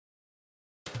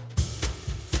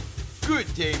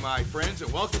Good day, my friends,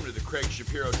 and welcome to the Craig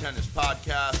Shapiro Tennis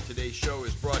Podcast. Today's show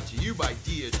is brought to you by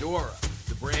Diadora,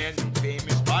 the brand and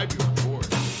famous 5-year court.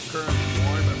 Currently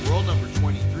worn by world number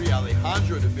 23,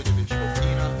 Alejandro Davidovich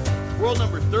Fokina, world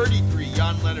number 33,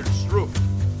 Jan-Lennard Struff,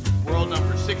 world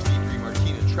number 63,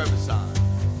 Martina Trevisan.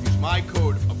 Use my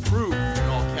code APPROVED in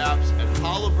all caps at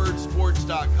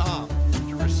holliburtsports.com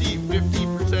to receive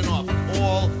 15% off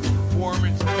all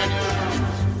performance tennis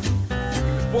shoes.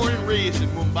 Born and raised in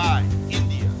Mumbai,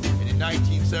 India, and in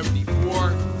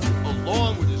 1974,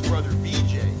 along with his brother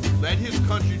BJ, led his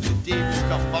country to the Davis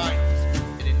Cup Finals,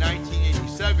 and in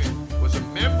 1987 was a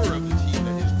member of the team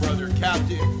that his brother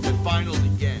captained that finaled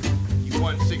again. He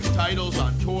won 6 titles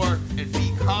on tour and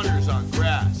beat Connors on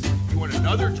grass. He won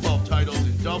another 12 titles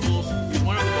in doubles. He's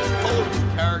one of the most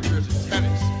colorful characters in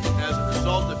tennis, and as a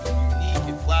result of his unique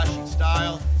and flashy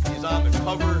style, he is on the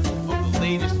cover of the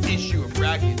latest issue of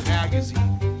Racket magazine.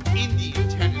 Indian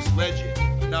tennis legend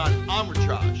Anand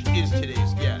Amritraj is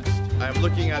today's guest. I'm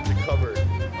looking at the cover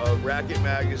of Racket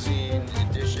magazine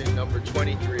edition number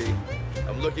 23.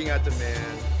 I'm looking at the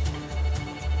man.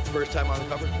 First time on the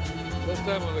cover? First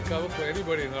time on the cover for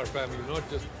anybody in our family,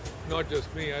 not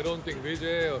just me. I don't think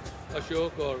Vijay or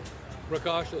Ashok or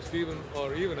Prakash or Stephen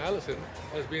or even Allison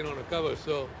has been on a cover.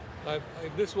 So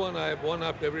this one I have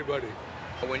one-upped everybody.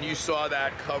 When you saw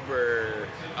that cover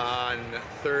on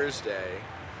Thursday,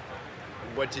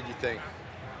 what did you think?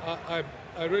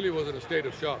 I really was in a state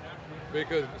of shock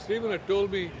because Stephen had told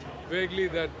me vaguely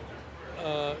that,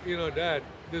 Dad,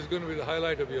 this is going to be the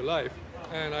highlight of your life.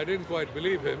 And I didn't quite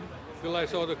believe him till I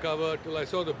saw the cover, till I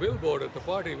saw the billboard at the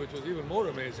party, which was even more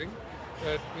amazing.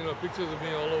 That, pictures of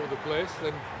me all over the place.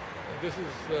 And this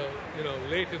is,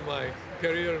 late in my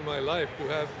career and my life to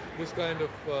have this kind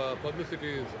of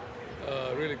publicity is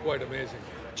really quite amazing.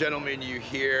 Gentlemen, you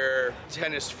hear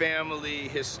tennis family,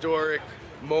 historic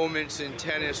moments in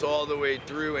tennis all the way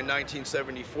through. In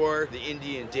 1974, the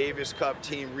Indian Davis Cup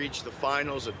team reached the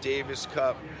finals of Davis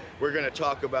Cup. We're going to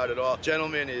talk about it all.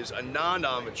 Gentlemen, is Anand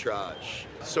Amritraj.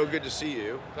 So good to see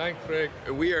you. Thanks, Craig.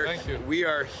 Thank you. We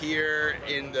are here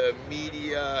in the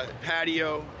media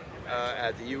patio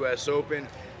at the U.S. Open.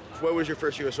 What was your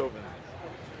first U.S. Open?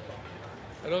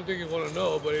 I don't think you want to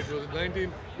know, but it was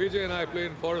Vijay and I played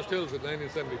in Forest Hills in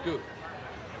 1972.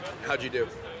 How'd you do?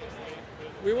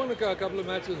 We won a couple of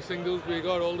matches in singles. We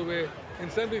got all the way. In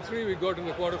 73, we got to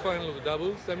the quarterfinal of the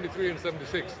doubles. 73 and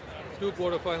 76. 2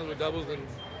 quarterfinals of doubles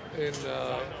in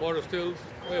Forest Hills.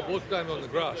 Both times on the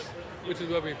grass, which is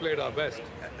where we played our best.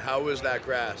 How was that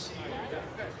grass?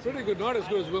 Pretty good. Not as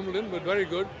good as Wimbledon, but very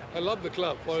good. I love the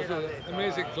club. Forest Hills is an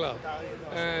amazing club.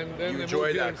 And then you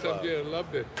enjoyed that club? I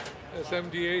loved it.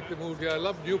 78, they moved here. I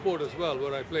loved Newport as well,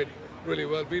 where I played really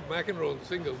well. Beat McEnroe in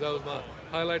singles. That was my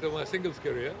highlight of my singles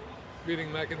career, beating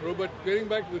McEnroe. But getting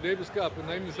back to the Davis Cup in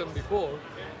 1974,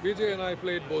 Vijay and I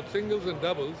played both singles and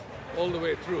doubles all the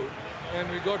way through.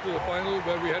 And we got to the final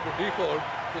where we had to default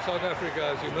to South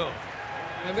Africa, as you know.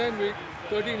 And then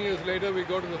 13 years later, we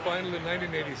got to the final in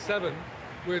 1987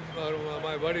 with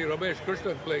my buddy Ramesh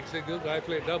Krishnan playing singles. I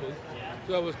played doubles.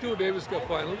 So I was 2 Davis Cup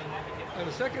finals. And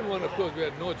the second one, of course, we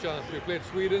had no chance. We played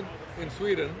in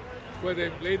Sweden, where they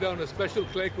laid down a special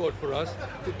clay court for us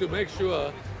to make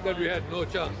sure that we had no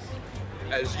chance.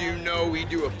 As you know, we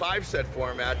do a 5-set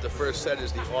format. The first set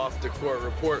is the off-the-court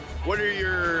report. What are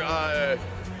your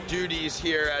duties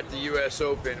here at the U.S.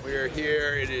 Open? We are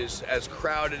here. It is as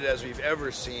crowded as we've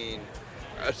ever seen.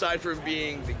 Aside from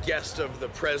being the guest of the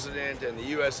president and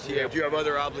the USTA, do you have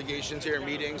other obligations here,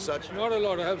 meetings, such? Not a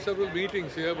lot. I have several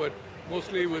meetings here, but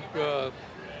mostly with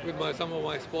some of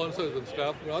my sponsors and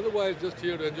stuff. But otherwise, just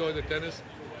here to enjoy the tennis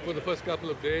for the first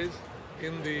couple of days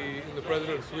in the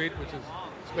President's Suite, which is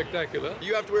spectacular.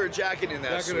 You have to wear a jacket in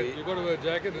that suite. You've got to wear a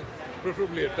jacket and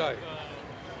preferably a tie.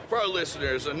 For our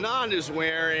listeners, Anand is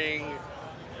wearing...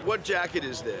 What jacket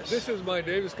is this? This is my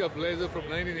Davis Cup blazer from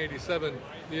 1987,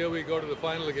 the year we go to the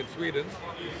final against Sweden.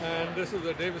 And this is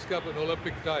a Davis Cup and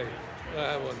Olympic tie I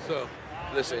have on. So,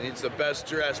 listen, he's the best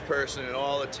dressed person in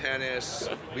all of tennis.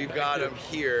 We've got him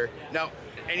here. Now,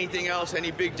 anything else? Any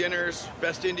big dinners?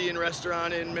 Best Indian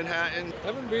restaurant in Manhattan? I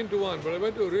haven't been to one, but I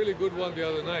went to a really good one the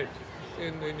other night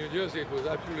in New Jersey. It was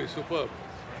absolutely superb.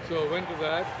 So I went to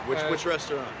that. Which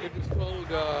restaurant? It was called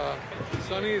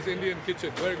Sunny's Indian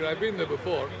Kitchen. Very good. I've been there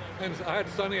before. And I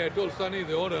told Sunny,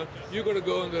 the owner, you got to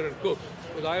go in there and cook.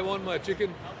 Because I want my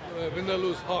chicken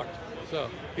vindaloo's hot. So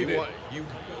he did.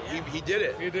 He did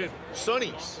it? He did.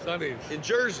 Sunny's? In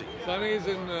Jersey? Sunny's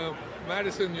in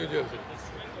Madison, New Jersey.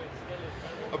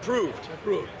 Approved?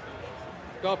 Approved.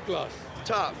 Top class.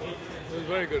 Top. It was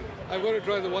very good. I've got to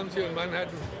try the ones here in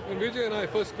Manhattan. When Vijay and I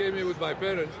first came here with my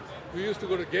parents, we used to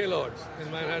go to Gaylord's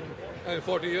in Manhattan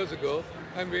 40 years ago,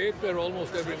 and we ate there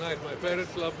almost every night. My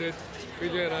parents loved it,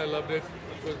 Vijay and I loved it.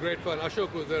 It was great fun.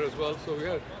 Ashok was there as well, so we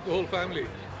had the whole family.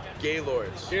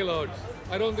 Gaylord's. Gaylord's.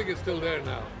 I don't think it's still there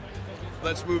now.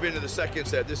 Let's move into the second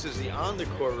set. This is the On the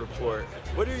Court report.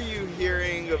 What are you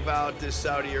hearing about this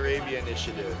Saudi Arabia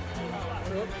initiative?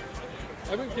 Well,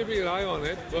 I've been keeping an eye on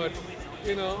it, but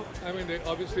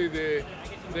obviously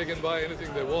they can buy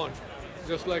anything they want,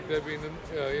 just like they've been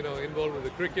involved with the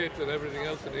cricket and everything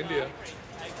else in India.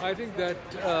 I think that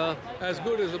as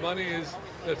good as the money is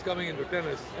that's coming into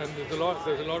tennis, and there's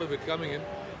a lot of it coming in,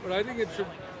 but I think it should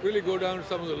really go down to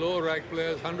some of the lower ranked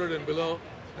players, 100 and below,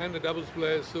 and the doubles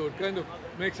players, so it kind of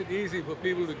makes it easier for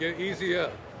people to get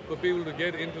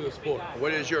into the sport.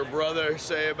 What does your brother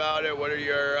say about it? What does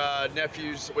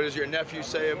your nephew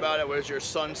say about it? What does your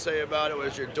son say about it? What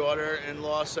does your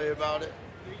daughter-in-law say about it?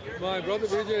 My brother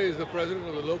Vijay is the president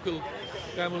of the local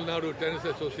Tamil Nadu Tennis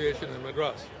Association in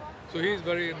Madras. So he's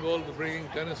very involved in bringing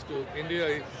tennis to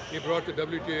India. He brought the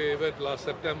WTA event last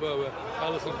September where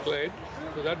Allison played,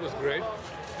 so that was great.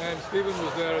 And Stephen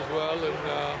was there as well. And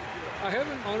I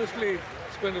haven't honestly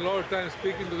spent a lot of time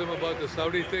speaking to them about the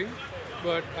Saudi thing,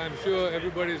 but I'm sure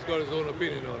everybody's got his own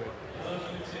opinion on it.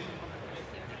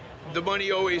 The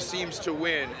money always seems to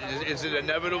win. Is it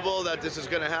inevitable that this is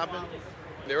going to happen?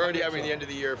 They're already having the end of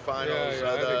the year finals.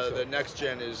 The next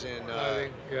gen is in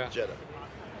Jeddah.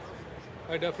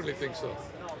 I definitely think so.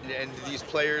 And these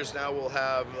players now will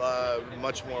have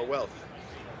much more wealth.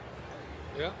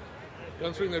 Yeah.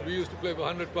 Considering that we used to play for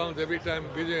 100 pounds every time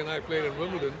Vijay and I played in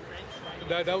Wimbledon,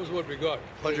 that was what we got.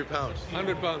 100 pounds.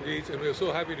 100 pounds each, and we were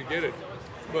so happy to get it.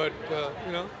 But,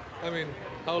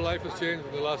 how life has changed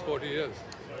in the last 40 years.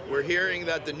 We're hearing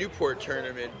that the Newport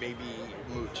tournament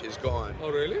is gone. Oh,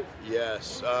 really?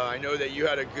 Yes. I know that you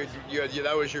had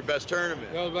that was your best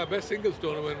tournament. That was my best singles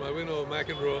tournament. My win over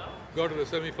McEnroe, got to the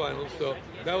semifinals, so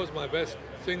that was my best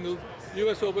singles.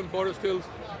 US Open Forest Hills,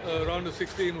 round of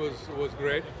 16 was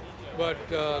great, but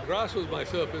grass was my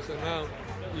surface, and now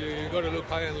you got to look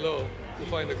high and low to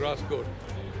find a grass court.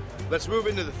 Let's move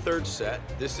into the third set.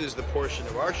 This is the portion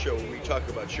of our show where we talk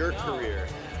about your career.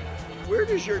 Where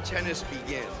does your tennis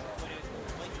begin?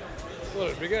 Well,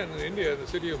 it began in India, in the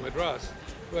city of Madras,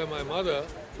 where my mother,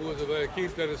 who was a very keen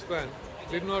tennis fan,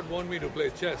 did not want me to play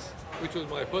chess, which was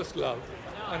my first love.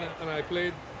 And I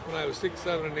played when I was 6,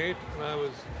 7, and 8, and I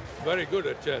was very good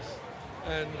at chess.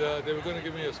 And they were going to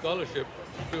give me a scholarship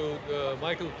to the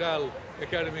Michael Tal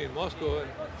Academy in Moscow, and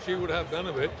she would have none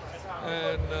of it.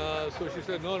 And so she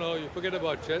said, no, you forget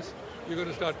about chess, you're going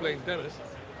to start playing tennis.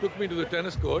 Took me to the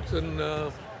tennis courts and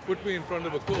put me in front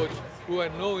of a coach who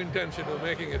had no intention of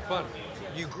making it fun.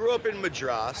 You grew up in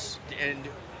Madras, and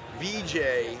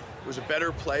Vijay was a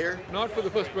better player? Not for the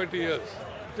first 20 years.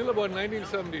 Till about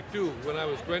 1972, when I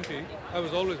was 20, I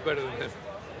was always better than him.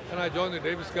 And I joined the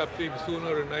Davis Cup team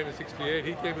sooner in 1968.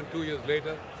 He came in 2 years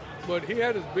later. But he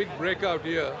had his big breakout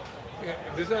year.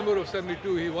 In December of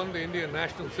 72, he won the Indian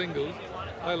national singles.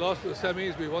 I lost the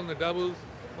semis, we won the doubles.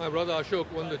 My brother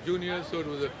Ashok won the juniors, so it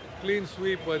was a clean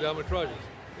sweep by the Amritraj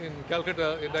in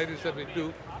Calcutta in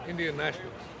 1972, Indian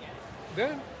nationals.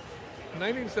 Then, in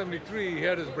 1973, he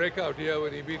had his breakout year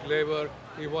when he beat Laver,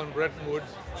 he won Bretton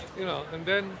Woods, and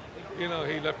then, he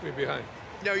left me behind.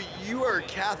 Now, you are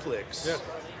Catholics. Yes.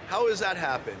 How has that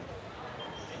happened?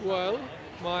 Well,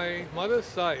 my mother's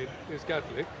side is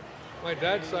Catholic. My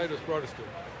dad's side was Protestant.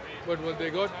 But when they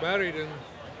got married in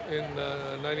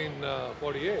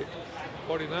 1948,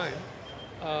 49,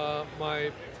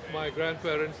 my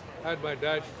grandparents had my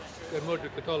dad convert to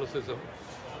Catholicism.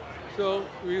 So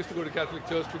we used to go to Catholic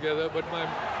church together, but my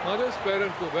mother's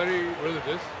parents were very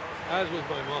religious, as was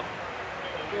my mom.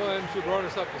 So, and she brought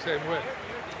us up the same way.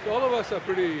 So all of us are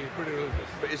pretty religious.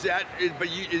 But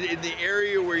in the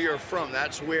area where you're from,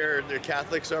 that's where the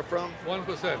Catholics are from?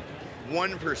 1%.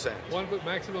 1%?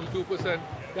 Maximum 2%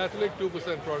 Catholic,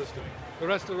 2% Protestant. The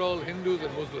rest are all Hindus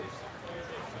and Muslims.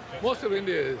 Most of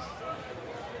India is.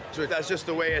 So that's just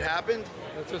the way it happened?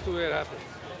 That's just the way it happens.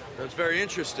 That's very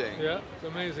interesting. Yeah, it's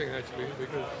amazing actually,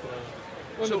 because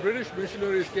when the British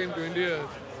missionaries came to India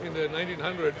in the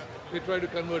 1900s, they tried to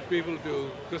convert people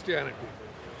to Christianity.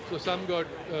 So some got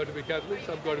to be Catholic,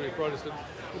 some got to be Protestant,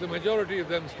 but the majority of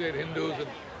them stayed Hindus and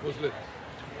Muslims.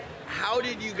 How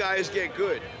did you guys get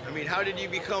good? I mean, how did you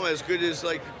become as good as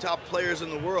like top players in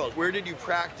the world? Where did you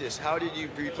practice? Were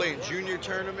you playing junior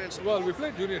tournaments? Well, we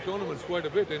played junior tournaments quite a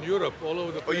bit in Europe, all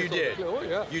over the place. Oh, you did? Oh,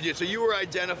 yeah. You did. So you were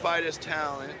identified as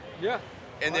talent. Yeah.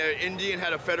 And the Indian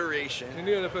had a federation.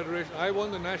 India had a federation. I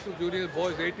won the national junior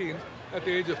boys 18 at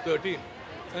the age of 13.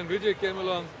 And Vijay came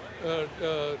along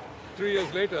 3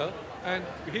 years later And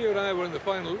he and I were in the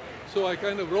final, so I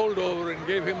kind of rolled over and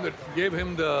gave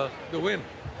him the win,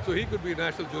 so he could be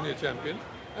national junior champion.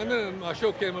 And then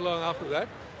Ashok came along after that,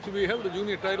 so we held the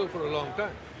junior title for a long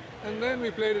time. And then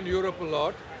we played in Europe a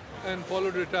lot and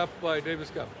followed it up by Davis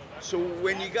Cup. So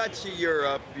when you got to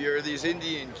Europe, you're these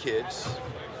Indian kids.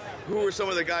 Who were some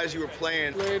of the guys you were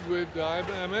playing? Played with, I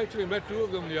actually met two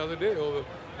of them the other day over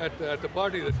at the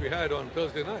party that we had on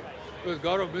Thursday night. It was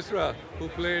Gaurav Misra, who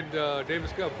played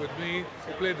Davis Cup with me,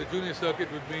 who played the junior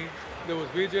circuit with me. There was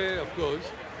Vijay, of course.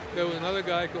 There was another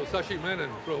guy called Sashi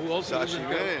Menon, who also lives in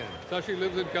California. Sashi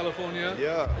lives in California.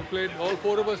 Yeah. Who played, all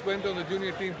four of us went on the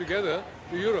junior team together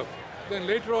to Europe. Then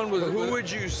later on was... Who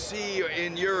would you see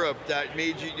in Europe that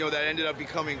made you, that ended up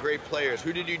becoming great players?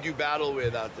 Who did you do battle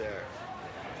with out there?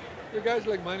 The guys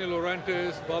like Manilo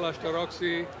Orantes, Balazs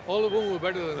Taroxy, all of whom were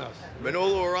better than us.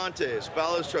 Manolo Orantes,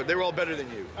 Balazs Taroxy, they were all better than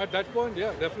you. At that point,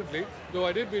 yeah, definitely. Though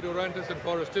I did beat Orantes and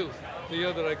Forest Hills the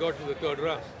year that I got to the third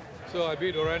round. So I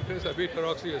beat Orantes, I beat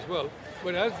Taroxy as well.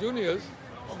 But as juniors,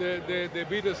 they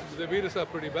beat us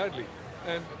up pretty badly.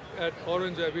 And at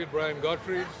Orange, I beat Brian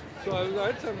Gottfried. So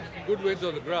I had some good wins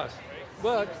on the grass.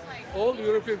 But all the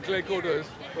European clay courters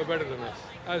were better than us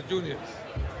as juniors.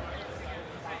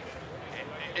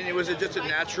 And was it just a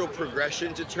natural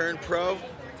progression to turn pro?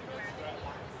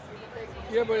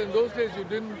 Yeah, but in those days you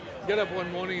didn't get up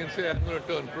one morning and say, I'm going to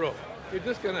turn pro. It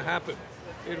just kind of happened.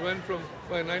 It went from,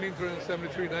 by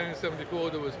 1973, 1974,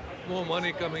 there was more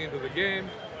money coming into the game.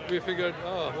 We figured,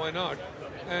 why not?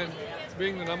 And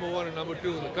being the number one and number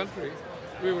two in the country,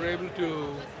 we were able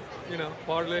to,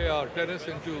 parlay our tennis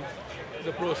into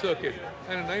the pro circuit.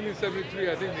 And in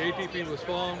 1973, I think the ATP was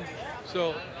formed.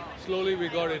 So slowly we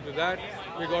got into that.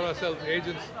 We got ourselves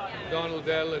agents. Donald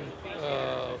Dell and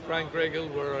Frank Regal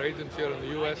were our agents here in the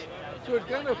U.S. So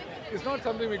it's not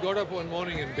something we got up one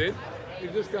morning and did.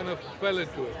 It just kind of fell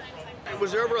into it.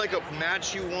 Was there ever like a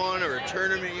match you won or a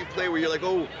tournament you played where you're like,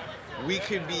 oh, we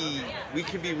could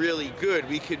be really good.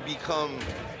 We could become,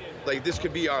 like, this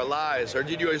could be our lives? Or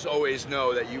did you just always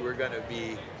know that you were going to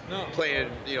be playing,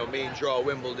 main draw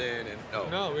Wimbledon?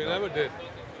 No, we never did.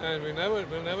 And we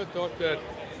never thought that,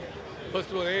 first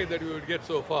of all, that we would get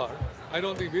so far. I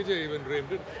don't think Vijay even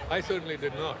dreamed it. I certainly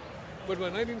did not. But by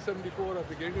 1974,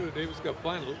 after getting to the Davis Cup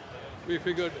final, we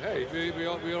figured, hey,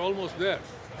 we are almost there.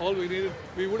 All we needed,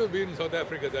 we would have been in South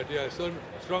Africa that year. I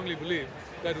strongly believe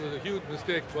that it was a huge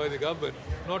mistake by the government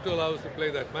not to allow us to play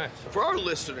that match. For our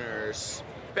listeners,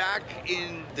 back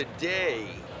in the day,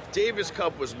 Davis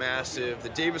Cup was massive. The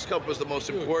Davis Cup was the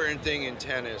most important thing in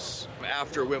tennis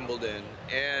after Wimbledon.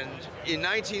 And in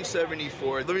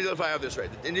 1974, let me know if I have this right,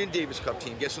 the Indian Davis Cup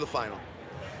team gets to the final,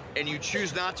 and you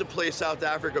choose not to play South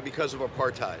Africa because of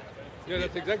apartheid. Yeah,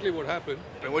 that's exactly what happened.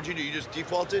 And what'd you do? You just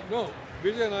defaulted? No.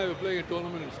 Vijay and I were playing a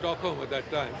tournament in Stockholm at that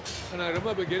time. And I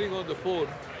remember getting on the phone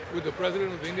with the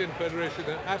president of the Indian Federation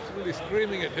and absolutely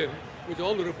screaming at him, which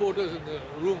all the reporters in the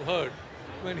room heard,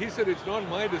 when he said, it's not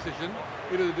my decision,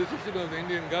 it is a decision of the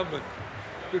Indian government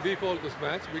to default this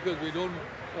match because we don't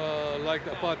like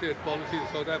the apartheid policy in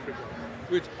South Africa,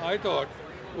 which I thought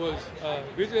was,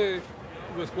 Vijay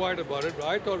was quiet about it, but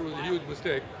I thought it was a huge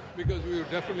mistake because we would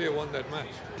definitely have won that match.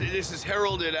 This is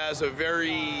heralded as a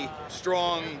very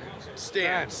strong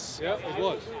stance. Yeah, it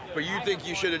was. But you think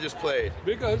you should have just played?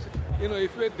 Because,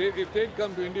 if they'd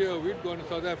come to India or we'd gone to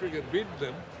South Africa and beat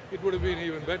them, it would have been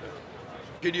even better.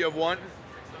 Could you have won?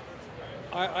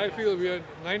 I feel we had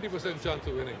 90% chance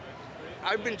of winning.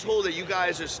 I've been told that you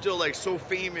guys are still so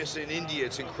famous in India.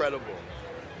 It's incredible.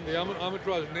 The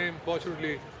Amritraj name,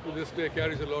 fortunately, to this day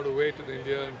carries a lot of weight in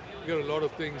India, and we get a lot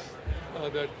of things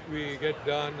that we get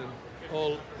done and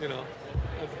all,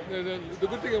 The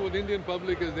good thing about the Indian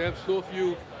public is they have so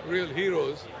few real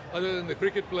heroes, other than the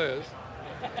cricket players.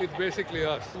 It's basically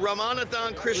us.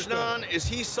 Ramanathan Krishnan, is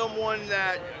he someone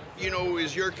that,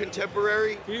 is your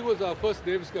contemporary? He was our first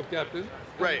Davis Cup captain.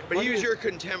 Right, but he was your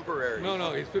contemporary.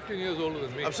 No, he's 15 years older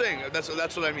than me. I'm saying, that's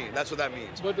what I mean. That's what that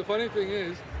means. But the funny thing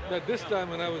is that this time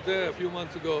when I was there a few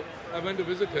months ago, I went to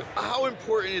visit him. How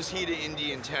important is he to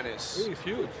Indian tennis? He's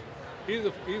huge. He's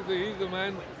the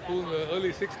man who in the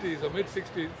early 60s or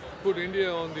mid-60s put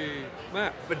India on the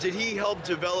map. But did he help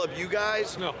develop you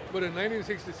guys? No, but in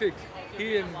 1966,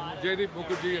 he and Jaideep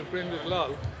Mukherjee and Premjit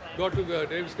Lal got to the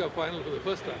Davis Cup final for the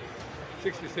first time,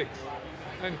 66.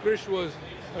 And Krish was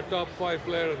a top 5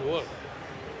 player in the world.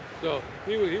 So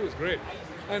he was great.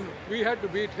 And we had to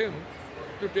beat him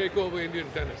to take over Indian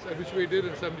tennis, which we did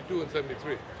in 72 and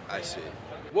 73. I see.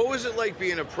 What was it like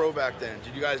being a pro back then?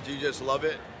 Did you just love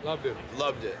it? Loved it.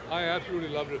 Loved it. I absolutely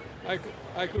loved it. I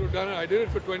could have done it. I did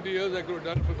it for 20 years. I could have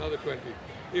done it for another 20.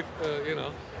 if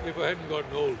if I hadn't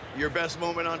gotten old. Your best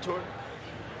moment on tour?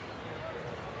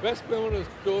 Best moment of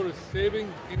tour is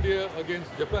saving India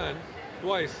against Japan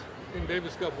twice in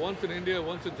Davis Cup. Once in India,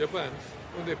 once in Japan,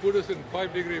 when they put us in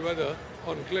 5-degree weather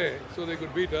on clay so they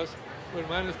could beat us, but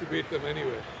managed to beat them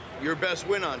anyway. Your best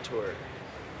win on tour?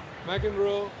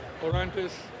 McEnroe,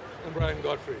 Orantes, and Brian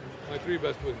Godfrey. My 3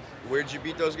 best wins. Where'd you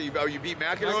beat those guys? You beat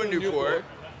McEnroe in Newport.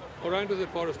 Orantes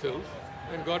at Forest Hills,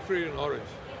 and Godfrey in Orange,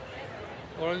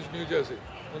 New Jersey,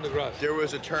 on the grass. There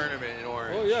was a tournament in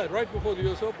Orange. Oh yeah, right before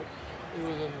the US Open. It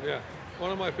was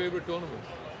one of my favorite tournaments.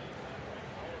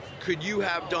 Could you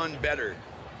have done better?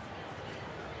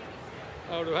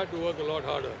 I would have had to work a lot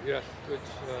harder, yes, which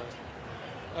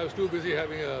I was too busy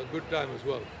having a good time as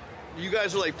well. You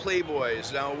guys are like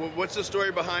playboys. Now, what's the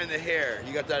story behind the hair?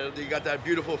 You got that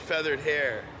beautiful feathered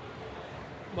hair.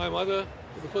 My mother,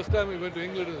 the first time we went to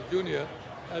England as a junior,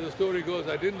 as the story goes,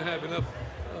 I didn't have enough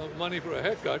money for a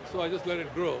haircut, so I just let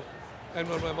it grow. And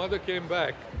when my mother came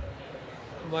back,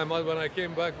 when I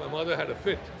came back, my mother had a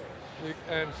fit,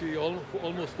 and she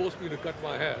almost forced me to cut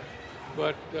my hair,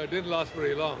 but didn't last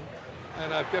very long,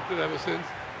 and I've kept it ever since,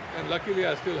 and luckily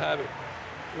I still have it,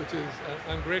 which is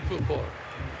I'm grateful for.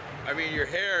 I mean, your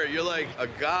hair, you're like a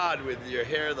god with your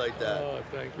hair like that. Oh,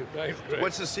 thank you. Thanks, Greg.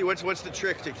 What's the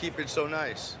trick to keep it so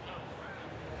nice?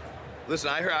 Listen,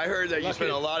 I heard that you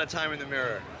spend a lot of time in the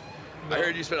mirror. No. I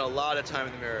heard you spend a lot of time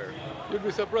in the mirror. You'd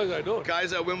be surprised I don't.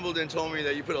 Guys at Wimbledon told me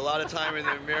that you put a lot of time in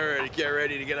the mirror to get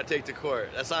ready to take to court.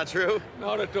 That's not true?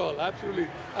 Not at all.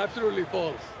 Absolutely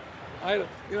false. I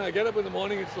get up in the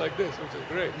morning, it's like this, which is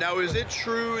great. Now, is it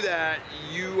true that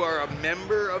you are a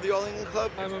member of the All England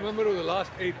Club? I'm a member of the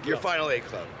last 8 clubs. Your final 8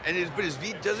 club. And is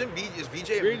VJ?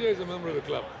 VJ is a member of the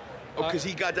club. Oh, because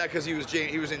he got that because he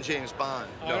was in James Bond.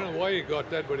 I don't know why he got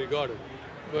that, but he got it.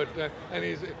 But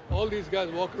and all these guys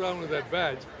walk around with that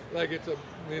badge like it's a.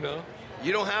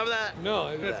 You don't have that?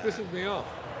 No, that pisses me off.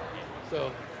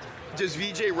 So. Does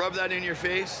VJ rub that in your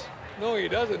face? No, he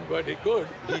doesn't, but he could.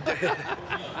 He does.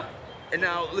 And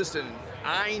now, listen,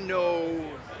 I know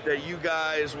that you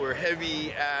guys were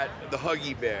heavy at the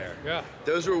Huggy Bear. Yeah.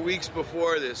 Those were weeks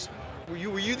before this. Were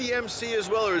you the MC as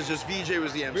well, or is just VJ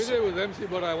was the MC? VJ was MC,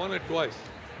 but I won it twice.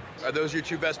 Are those your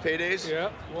 2 best paydays?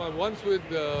 Yeah. Once with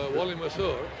Wally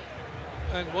Masur,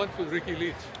 and once with Ricky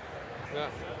Leach. Yeah.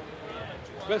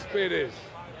 Best paydays.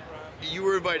 You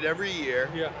were invited every year.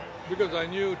 Yeah. Because I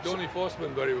knew Tony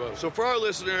Forsman very well. So for our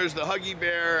listeners, the Huggy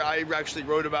Bear, I actually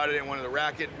wrote about it in one of the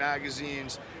Racket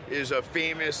magazines, is a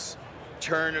famous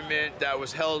tournament that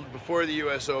was held before the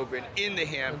US Open in the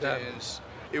Hamptons.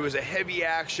 It was a heavy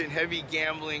action, heavy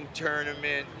gambling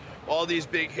tournament. All these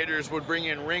big hitters would bring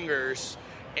in ringers,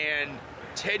 and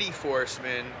Teddy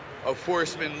Forsman of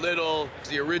Forsman Little,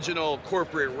 the original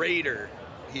corporate raider,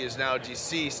 he is now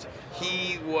deceased.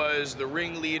 He was the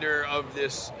ringleader of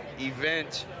this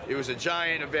event. It was a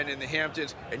giant event in the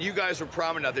Hamptons, and you guys were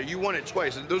prominent out there. You won it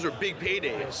twice, and those are big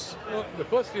paydays. Well, the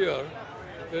first year,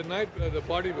 the night, the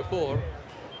party before,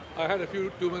 I had a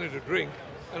few too many to drink,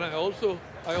 and I also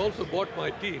bought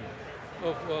my team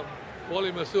of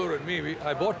Wally Masur and me.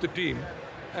 I bought the team,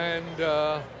 and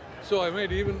so I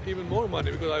made even more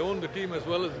money because I owned the team as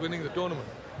well as winning the tournament.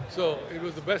 So it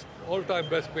was the all-time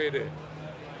best payday.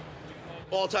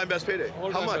 All-time best payday. How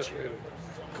much? Best payday.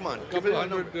 Come on.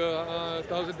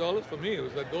 $200,000 for me. It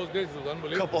was like those days. It was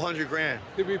unbelievable. $200,000.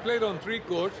 We played on 3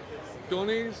 courts: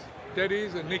 Tony's,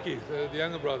 Teddy's, and Nicky's, the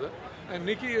younger brother. And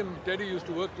Nicky and Teddy used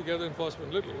to work together in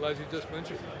Forsman Little, as you just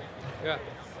mentioned. Yeah.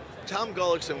 Tom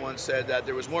Gullickson once said that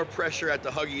there was more pressure at the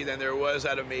Huggy than there was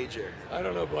at a major. I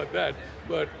don't know about that,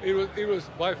 but it was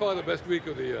by far the best week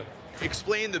of the year.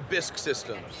 Explain the bisque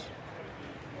systems.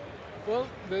 Well,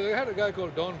 they had a guy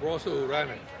called Don Brosso who ran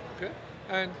it, okay?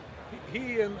 And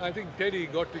he and I think Teddy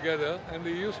got together, and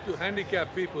they used to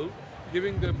handicap people,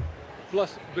 giving them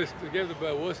plus bisques. They gave the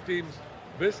worst teams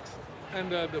bisques.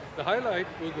 And the highlight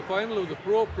was the final of the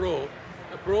Pro,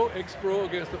 a Pro X-Pro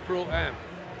against the Pro-Am.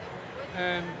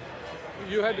 And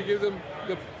you had to give them,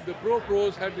 the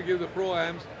Pros had to give the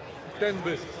Pro-Ams 10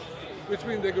 bisques, which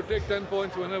means they could take 10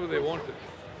 points whenever they wanted.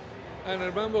 And I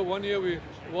remember one year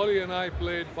Wally and I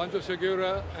played Pancho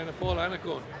Segura and Paul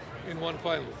Anacone in one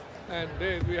final. And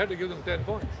we had to give them 10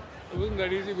 points. It wasn't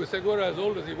that easy with Segura, as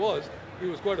old as he was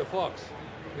quite a fox,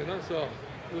 so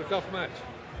it was a tough match.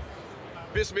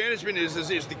 Bisque management is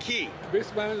the key.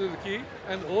 Bisque management is the key,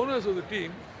 and owners of the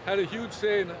team had a huge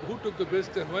say in who took the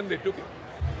bisque and when they took it.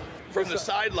 From the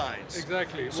sidelines.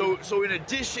 Exactly. So in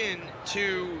addition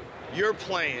to your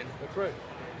playing, that's right.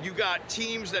 You got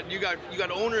teams that you got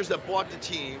owners that bought the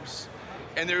teams,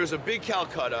 and there was a big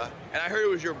Calcutta, And I heard it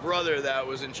was your brother that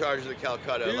was in charge of the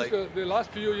Calcutta. The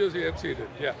last few years he emceed it,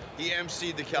 yeah. He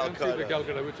emceed the He Calcutta. emceed the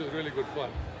Calcutta, which was really good fun.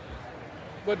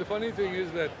 But the funny thing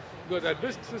is that that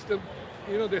bisque system,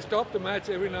 they stopped the match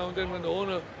every now and then when the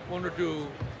owner wanted to,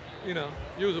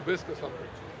 use a bisque or something.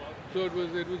 So it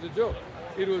was a joke.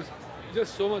 It was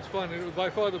just so much fun. It was by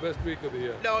far the best week of the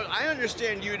year. Now, I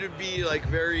understand you to be like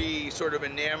very sort of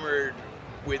enamored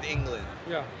with England.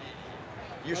 Yeah.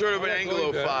 You're sort of an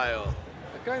Anglophile.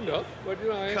 Kind of, but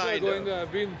I enjoy going there.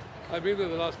 I've been there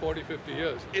the last 40, 50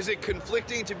 years. Is it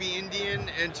conflicting to be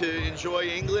Indian and to enjoy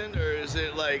England, or is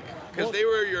it like, because they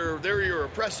were your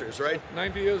oppressors, right?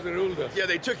 90 years they ruled us. Yeah,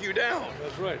 they took you down.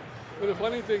 That's right. But the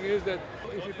funny thing is that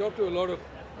if you talk to a lot of,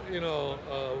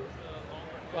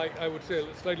 like I would say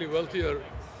slightly wealthier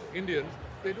Indians,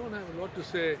 they don't have a lot to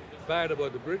say bad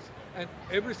about the Brits, and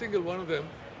every single one of them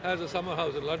has a summer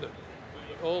house in London.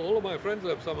 All of my friends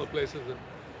have summer places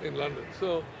in London.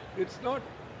 So it's not,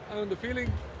 the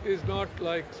feeling is not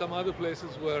like some other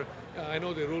places where I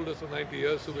know they ruled us for 90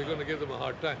 years, so we're going to give them a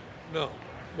hard time. No.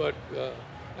 But,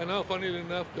 and now, funnily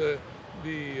enough, the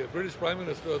British Prime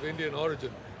Minister of Indian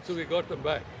origin, so we got them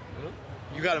back.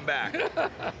 You got them back.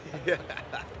 Yeah.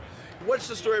 What's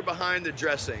the story behind the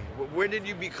dressing? When did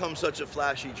you become such a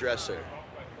flashy dresser?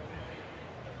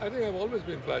 I think I've always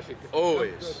been flashy.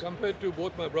 Always. Compared to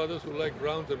both my brothers who like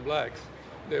browns and blacks,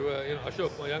 they were,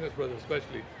 Ashok, my youngest brother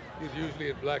especially, he's usually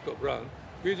in black or brown.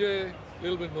 Vijay, a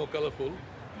little bit more colorful.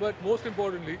 But most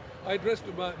importantly, I dressed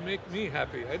to make me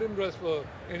happy. I didn't dress for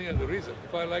any other reason.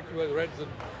 If I liked to wear reds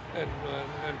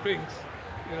and pinks,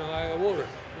 I wore it.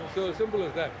 So simple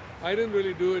as that. I didn't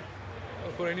really do it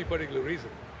for any particular reason.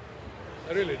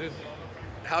 I really didn't.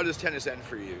 How does tennis end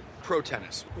for you? Pro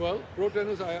tennis. Well, pro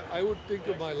tennis, I would think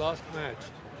of my last match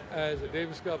as a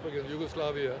Davis Cup against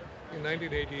Yugoslavia in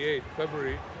 1988,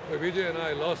 February, where Vijay and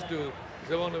I lost to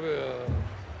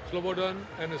Slobodan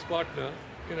and his partner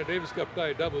in a Davis Cup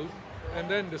tie doubles, and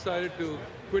then decided to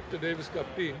quit the Davis Cup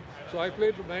team. So I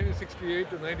played from 1968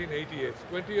 to 1988.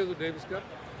 20 years of Davis Cup,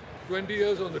 20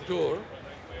 years on the tour.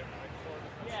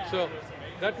 So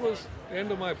that was the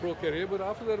end of my pro career, but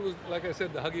after that was, like I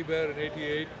said, the Huggy Bear in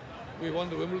 88. We won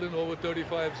the Wimbledon over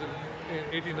 35s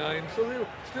in 89. So we were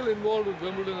still involved with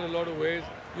Wimbledon in a lot of ways.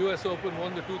 US Open,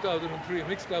 won the 2003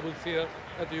 mixed doubles here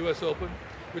at the US Open,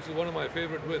 which is one of my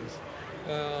favorite wins.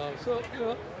 So,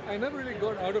 I never really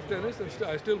got out of tennis, and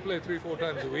I still play 3-4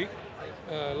 times a week.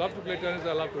 Love to play tennis,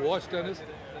 I love to watch tennis.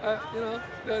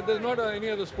 There's not any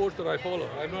other sports that I follow.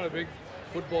 I'm not a big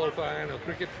football fan or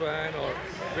cricket fan or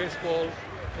baseball.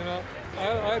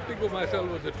 I think of myself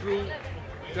as a true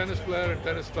tennis player and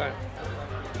tennis fan.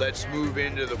 Let's move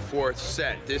into the fourth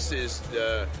set. This is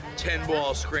the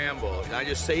 10-ball scramble. And I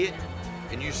just say it,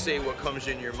 and you say what comes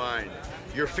in your mind.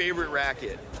 Your favorite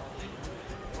racket?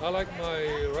 I like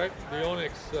the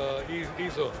Onyx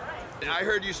E-Zone. I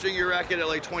heard you string your racket at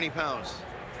like 20 pounds.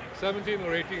 17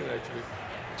 or 18, actually.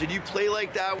 Did you play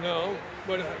like that? No,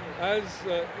 but as,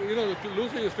 the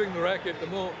looser you string the racket, the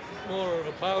more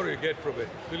power you get from it,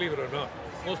 believe it or not.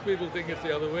 Most people think it's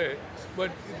the other way,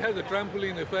 but it has a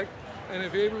trampoline effect, and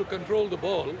if you're able to control the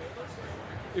ball,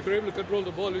 you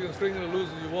can string it as loose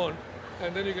as you want,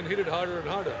 and then you can hit it harder and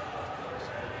harder.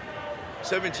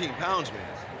 17 pounds, man.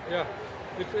 Yeah,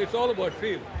 it's all about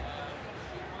feel.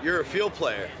 You're a field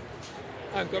player.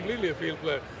 I'm completely a field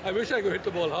player. I wish I could hit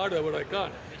the ball harder, but I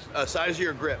can't. Size of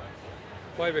your grip?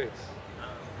 5/8.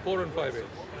 4 and 5/8.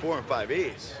 4 and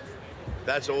 5/8.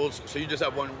 That's old. So you just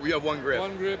have one. You have one grip.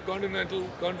 One grip, continental,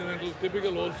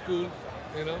 typical old school.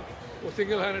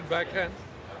 Single-handed backhand.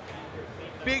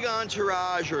 Big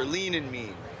entourage or lean and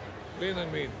mean? Lean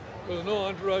and mean. There was no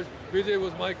entourage. Vijay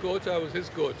was my coach. I was his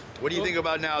coach. What do you think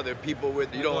about now? That people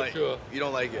with you don't like. Sure. You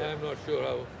don't like it. I'm not sure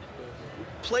how.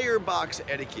 Player box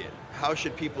etiquette. How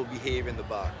should people behave in the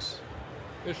box?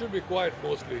 They should be quiet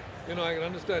mostly. I can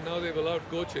understand now they've allowed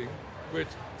coaching, which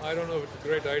I don't know if it's a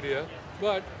great idea,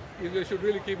 but they should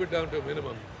really keep it down to a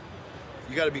minimum.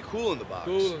 You got to be cool in the box.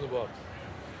 Cool in the box.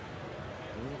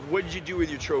 What did you do with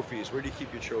your trophies? Where do you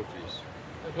keep your trophies?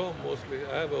 At home mostly.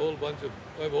 I have a whole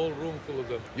room full of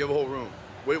them. You have a whole room?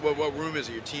 What room is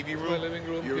it? Your TV room? My living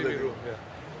room, your TV living room,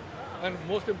 yeah. And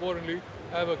most importantly,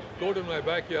 I have a court in my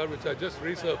backyard which I just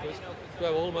resurfaced, so I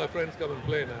have all my friends come and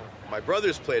play now. My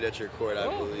brothers played at your court, I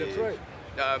believe. That's right.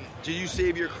 Did you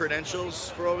save your credentials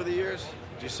for over the years?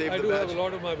 Did you save I the do badge? have a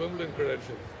lot of my Wimbledon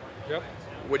credentials. Yep.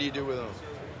 What do you do with them?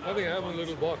 I think I have them in a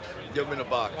little box. You have them in a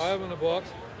box? I have them in a box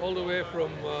all the way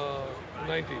from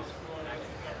 90s.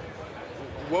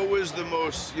 What was the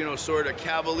most, sort of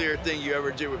cavalier thing you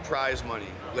ever did with prize money?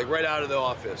 Like right out of the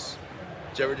office?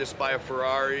 Did you ever just buy a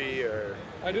Ferrari or?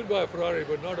 I did buy a Ferrari,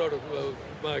 but not out of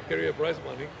my career prize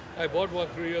money. I bought one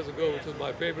 3 years ago, which was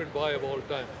my favorite buy of all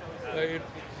time. It's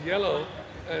yellow,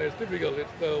 and it's typical.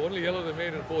 It's the only yellow they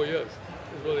made in 4 years,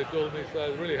 is what they told me. So I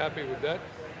was really happy with that.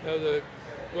 That was a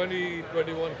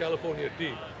 2021 California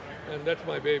T, and that's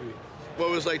my baby. What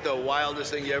was like the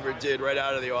wildest thing you ever did right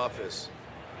out of the office?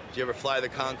 Did you ever fly the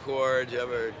Concorde? Did you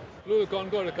ever? Flew the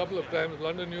Concorde a couple of times,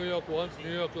 London, New York once,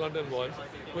 New York, London once,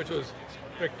 which was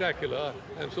spectacular.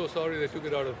 I'm so sorry they took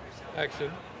it out of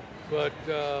action, but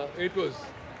it was,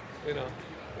 it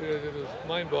was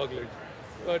mind-boggling.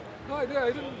 But no, I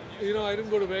didn't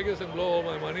go to Vegas and blow all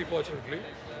my money, fortunately,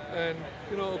 and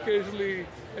occasionally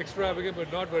extravagant,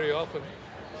 but not very often.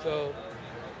 So,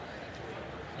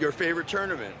 your favorite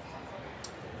tournament?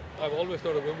 I've always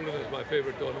thought of Wimbledon as my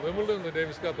favorite tournament. Wimbledon and the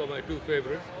Davis Cup are my two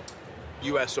favorites.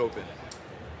 U.S. Open.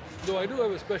 Though I do have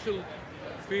a special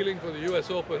feeling for the U.S.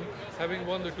 Open, having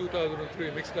won the 2003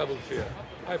 mixed doubles here.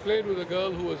 I played with a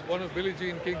girl who was one of Billie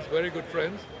Jean King's very good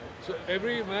friends. So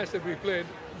every match that we played,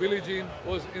 Billie Jean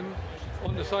was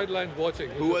on the sidelines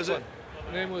watching. Who was it?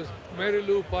 Her name was Mary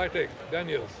Lou Piatek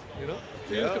Daniels.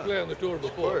 She used to play on the tour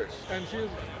before. Of course. And she was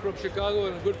from Chicago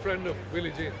and a good friend of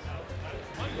Billie Jean's.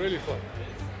 Really fun.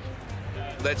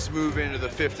 Let's move into the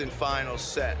fifth and final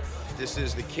set. This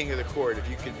is the king of the court. If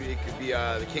you could be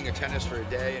the king of tennis for a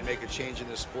day and make a change in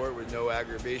the sport with no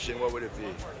aggravation, what would it be?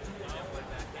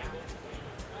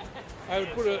 I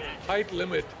would put a height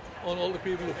limit on all the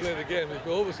people who play the game. If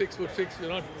you're over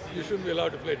 6'6", you shouldn't be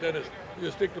allowed to play tennis. You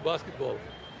stick to basketball.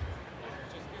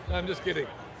 I'm just kidding.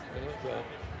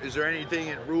 Is there anything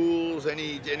in rules,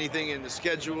 anything in the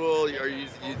schedule, or you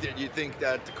think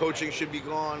that the coaching should be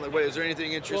gone? Like, is there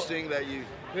anything interesting that you?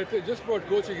 They just brought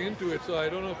coaching into it, so I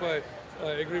don't know if I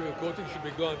agree with coaching should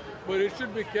be gone, but it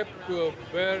should be kept to a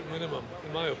bare minimum,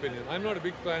 in my opinion. I'm not a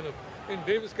big fan of. In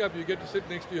Davis Cup, you get to sit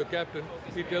next to your captain.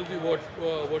 He tells you what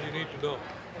you need to know.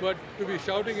 But to be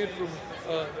shouting it from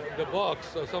the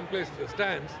box or someplace in the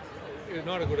stands is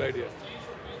not a good idea.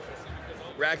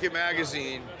 Racket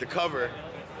Magazine, the cover.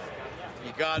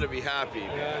 You got to be happy.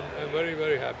 Yeah, I'm very,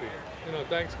 very happy.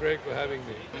 Thanks, Greg, for having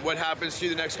me. What happens to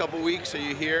you the next couple of weeks? Are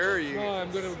you here? No,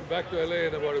 I'm going to be back to LA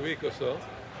in about a week or so.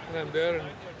 And I'm there,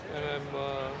 and I'm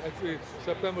actually,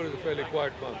 September is a fairly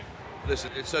quiet month. Listen,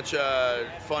 it's such a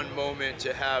fun moment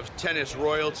to have tennis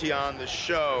royalty on the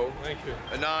show. Thank you.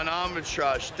 Anand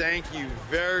Amritraj, thank you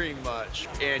very much.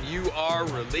 And you are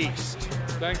released.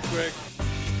 Thanks, Greg.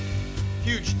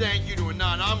 Huge thank you to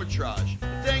Anand Amritraj.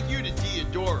 Thank you to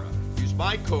Diadora. Use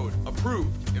my code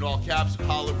APPROVED in all caps at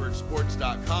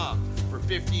HollywoodSports.com for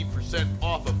 15%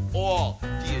 off of all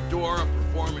Diadora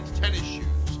performance tennis shoes.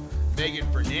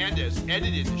 Megan Fernandez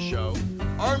edited the show.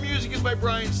 Our music is by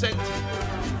Brian Senti.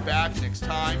 We'll be back next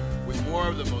time with more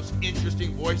of the most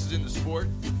interesting voices in the sport.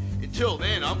 Until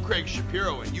then, I'm Craig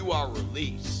Shapiro, and you are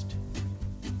released.